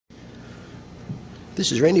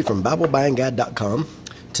This is Randy from BibleBuyingGuide.com.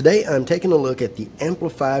 Today I'm taking a look at the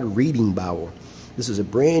Amplified Reading Bible. This is a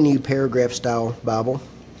brand new paragraph style Bible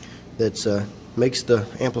that makes the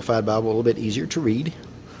Amplified Bible a little bit easier to read.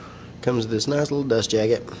 Comes with this nice little dust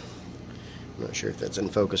jacket. I'm not sure if that's in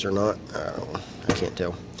focus or not. I can't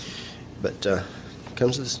tell. But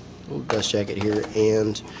comes with this little dust jacket here,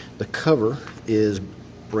 and the cover is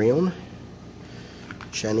brown,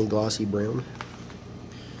 shiny glossy brown.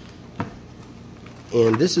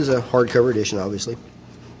 And this is a hardcover edition, obviously.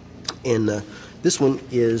 And this one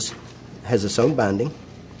has a sewn binding,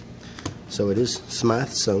 so it is Smythe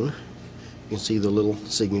sewn. You can see the little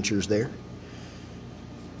signatures there.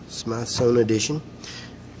 Smythe sewn edition.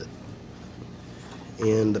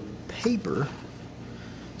 And the paper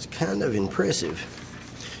is kind of impressive.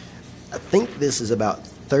 I think this is about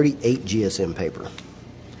 38 GSM paper.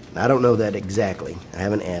 I don't know that exactly. I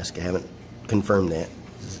haven't asked. I haven't confirmed that.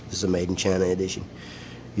 This is a made in China edition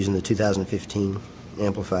using the 2015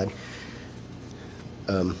 Amplified.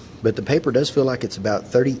 But the paper does feel like it's about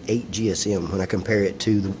 38 GSM when I compare it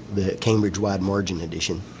to the Cambridge Wide Margin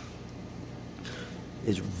edition.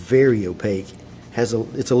 It's very opaque. It's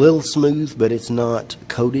a little smooth, but it's not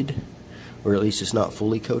coated, or at least it's not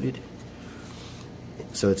fully coated.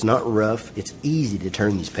 So it's not rough. It's easy to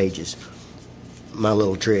turn these pages. My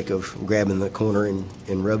little trick of grabbing the corner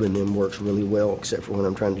and rubbing them works really well, except for when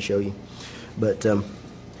I'm trying to show you. But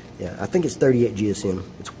yeah, I think it's 38 GSM.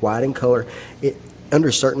 It's white in color.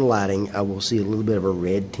 Under certain lighting, I will see a little bit of a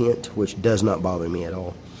red tint, which does not bother me at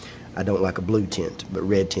all. I don't like a blue tint, but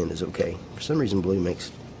red tint is okay. For some reason, blue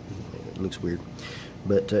looks weird.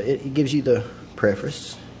 But it gives you the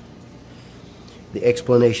preface, the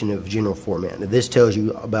explanation of general format. Now, this tells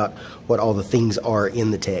you about what all the things are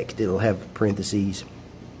in the text. It'll have parentheses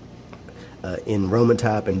in Roman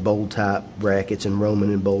type and bold type, brackets in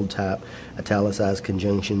Roman and bold type, italicized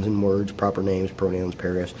conjunctions and words, proper names, pronouns,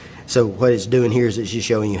 paragraphs. So what it's doing here is it's just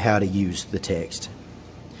showing you how to use the text.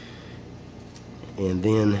 And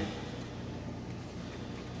then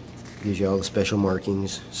gives you all the special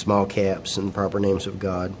markings, small caps and proper names of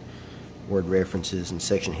God, word references and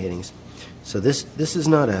section headings. So this is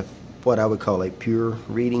not what I would call a pure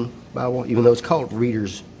reading Bible, even though it's called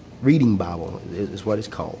Reading Bible is what it's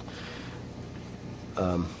called.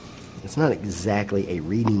 It's not exactly a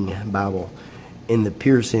reading Bible in the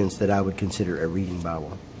pure sense that I would consider a reading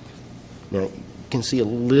Bible. Now you can see a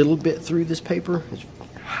little bit through this paper. It's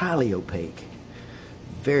highly opaque,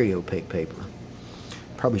 very opaque paper.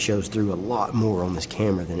 Probably shows through a lot more on this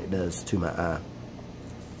camera than it does to my eye.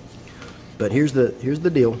 But here's the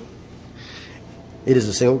deal. It is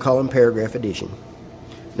a single column paragraph edition.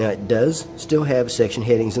 Now it does still have section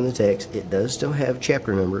headings in the text. It does still have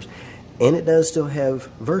chapter numbers, and it does still have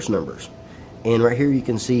verse numbers. And right here you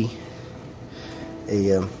can see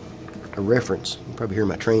a reference. You can probably hear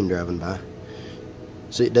my train driving by.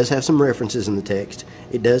 So it does have some references in the text.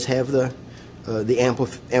 It does have the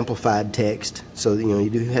amplified text, so you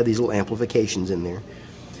do have these little amplifications in there.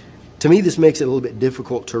 To me, this makes it a little bit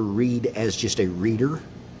difficult to read as just a reader.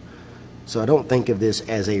 So I don't think of this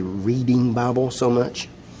as a reading Bible so much.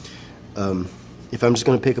 If I'm just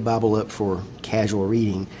going to pick a Bible up for casual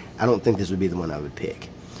reading, I don't think this would be the one I would pick.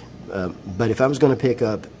 But if I was going to pick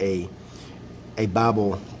up a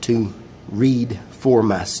Bible to read for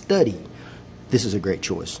my study, this is a great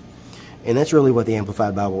choice. And that's really what the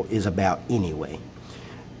Amplified Bible is about anyway.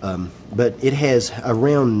 But it has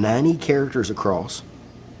around 90 characters across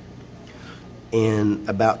and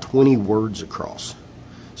about 20 words across.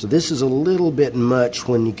 So this is a little bit much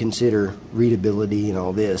when you consider readability and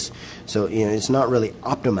all this. So it's not really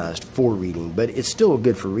optimized for reading, but it's still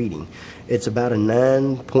good for reading. It's about a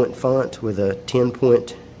 9-point font with a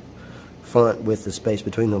 10-point font with the space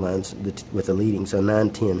between the lines with the leading, so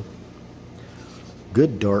 9-10.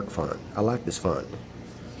 Good dark font. I like this font.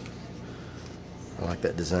 I like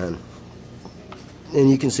that design. And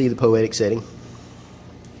you can see the poetic setting.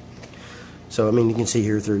 So I mean, you can see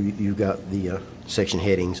here through you've got the section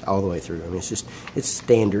headings all the way through. I mean, it's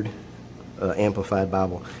standard Amplified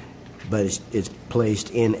Bible, but it's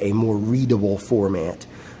placed in a more readable format,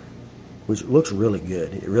 which looks really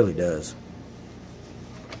good. It really does.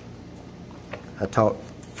 I taught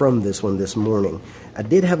from this one this morning. I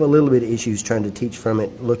did have a little bit of issues trying to teach from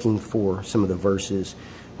it, looking for some of the verses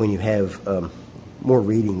when you have more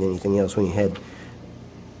reading than anything else, when you had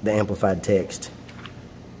the amplified text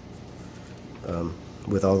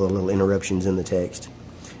with all the little interruptions in the text.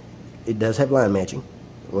 It does have line matching.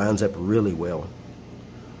 It lines up really well.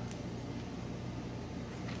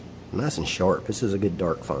 Nice and sharp. This is a good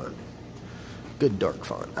dark font. Good dark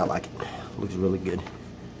font. I like it. Looks really good.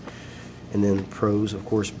 And then prose, of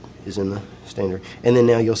course, is in the standard. And then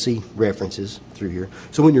now you'll see references through here.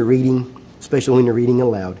 So when you're reading, especially when you're reading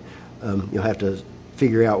aloud, you'll have to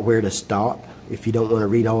figure out where to stop. If you don't want to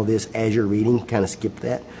read all this as you're reading, kind of skip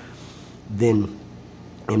that. Then,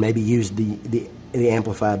 and maybe use the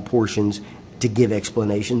amplified portions to give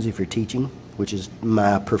explanations if you're teaching, which is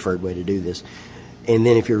my preferred way to do this. And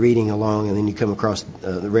then if you're reading along and then you come across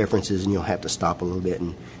the references, and you'll have to stop a little bit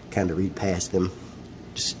and kind of read past them.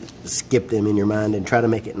 Just skip them in your mind and try to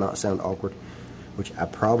make it not sound awkward, which I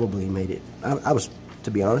probably made it. I was,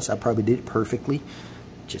 to be honest, I probably did it perfectly.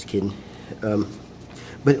 Just kidding.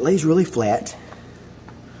 But it lays really flat.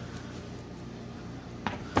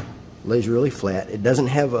 Lays really flat. It doesn't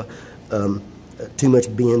have a too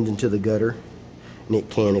much bend into the gutter, and it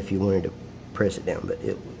can if you wanted to press it down, but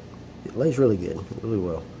it lays really good, really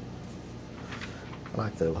well. I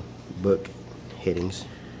like the book headings,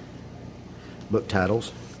 book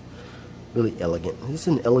titles, really elegant. This is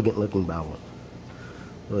an elegant looking Bible,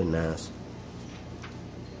 really nice,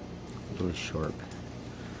 really sharp.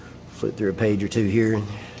 Flip through a page or two here,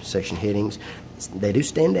 section headings. They do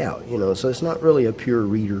stand out, you know, so it's not really a pure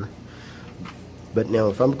reader. But now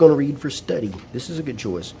if I'm going to read for study, this is a good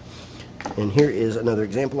choice. And here is another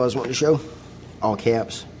example I was wanting to show. All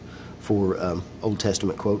caps for Old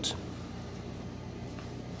Testament quotes.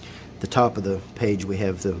 The top of the page we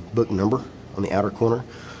have the book number on the outer corner,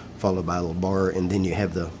 followed by a little bar, and then you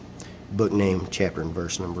have the book name, chapter, and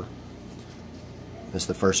verse number. That's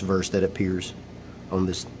the first verse that appears on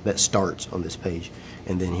this, that starts on this page.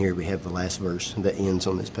 And then here we have the last verse that ends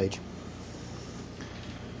on this page.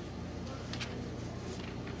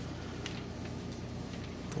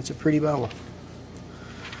 It's a pretty Bible.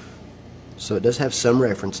 So it does have some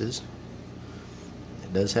references.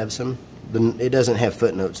 It does have some. It doesn't have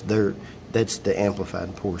footnotes. That's the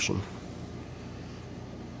amplified portion.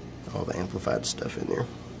 All the amplified stuff in there.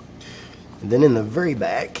 And then in the very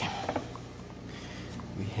back,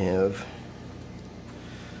 we have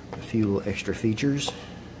a few little extra features.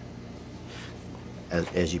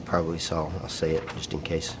 As you probably saw, I'll say it just in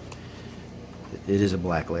case. It is a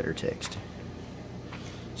black letter text.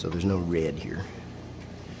 So there's no red here.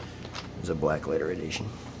 It's a black letter edition.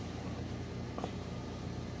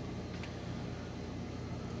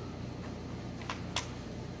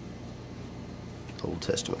 Old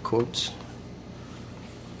Testament quotes.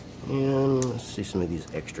 And let's see some of these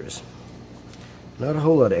extras. Not a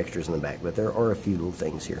whole lot of extras in the back, but there are a few little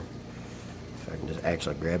things here. If I can just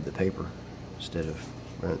actually grab the paper instead of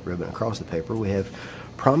rubbing across the paper. We have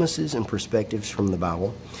promises and perspectives from the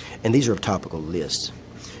Bible. And these are topical lists.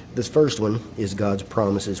 This first one is God's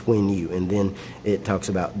promises when you, and then it talks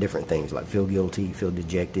about different things like feel guilty, feel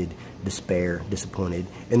dejected, despair, disappointed,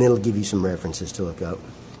 and then it'll give you some references to look up.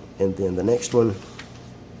 And then the next one,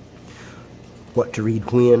 what to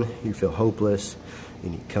read when you feel hopeless, you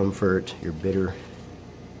need comfort, you're bitter.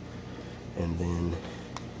 And then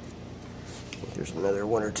I think there's another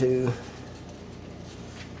one or two.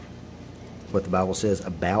 What the Bible says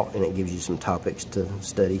about, and it gives you some topics to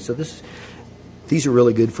study. So these are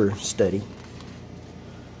really good for study.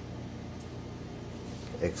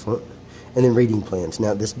 Excellent. And then reading plans.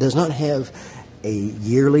 Now this does not have a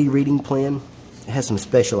yearly reading plan. It has some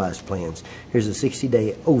specialized plans. Here's a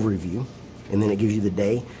 60-day overview, and then it gives you the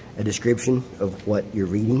day, a description of what you're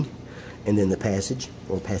reading, and then the passage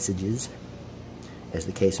or passages, as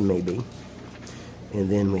the case may be. And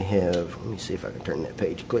then we have, let me see if I can turn that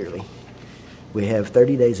page clearly. We have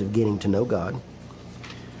 30 days of getting to know God,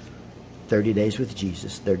 30 days with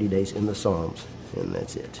Jesus, 30 days in the Psalms, and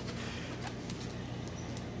that's it.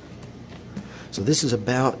 So this is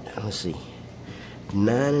about, let's see,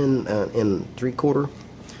 9 3/4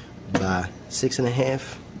 by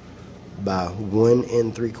 6.5 by 1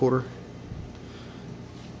 3/4.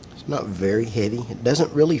 It's not very heavy. It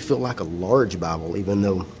doesn't really feel like a large Bible, even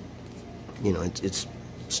though, you know, it's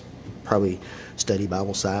probably study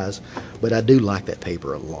Bible size. But I do like that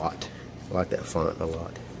paper a lot. I like that font a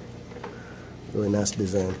lot. Really nice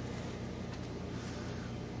design.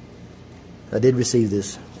 I did receive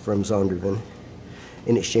this from Zondervan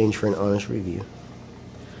in exchange for an honest review.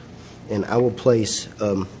 And I will place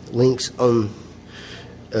links on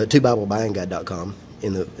to BibleBuyingGuide.com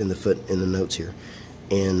in the notes here,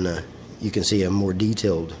 and you can see a more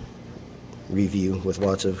detailed review with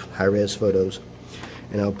lots of high-res photos.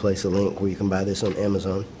 And I'll place a link where you can buy this on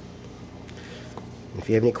Amazon. If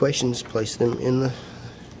you have any questions, place them in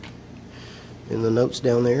the notes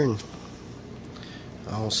down there, and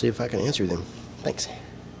I'll see if I can answer them. Thanks.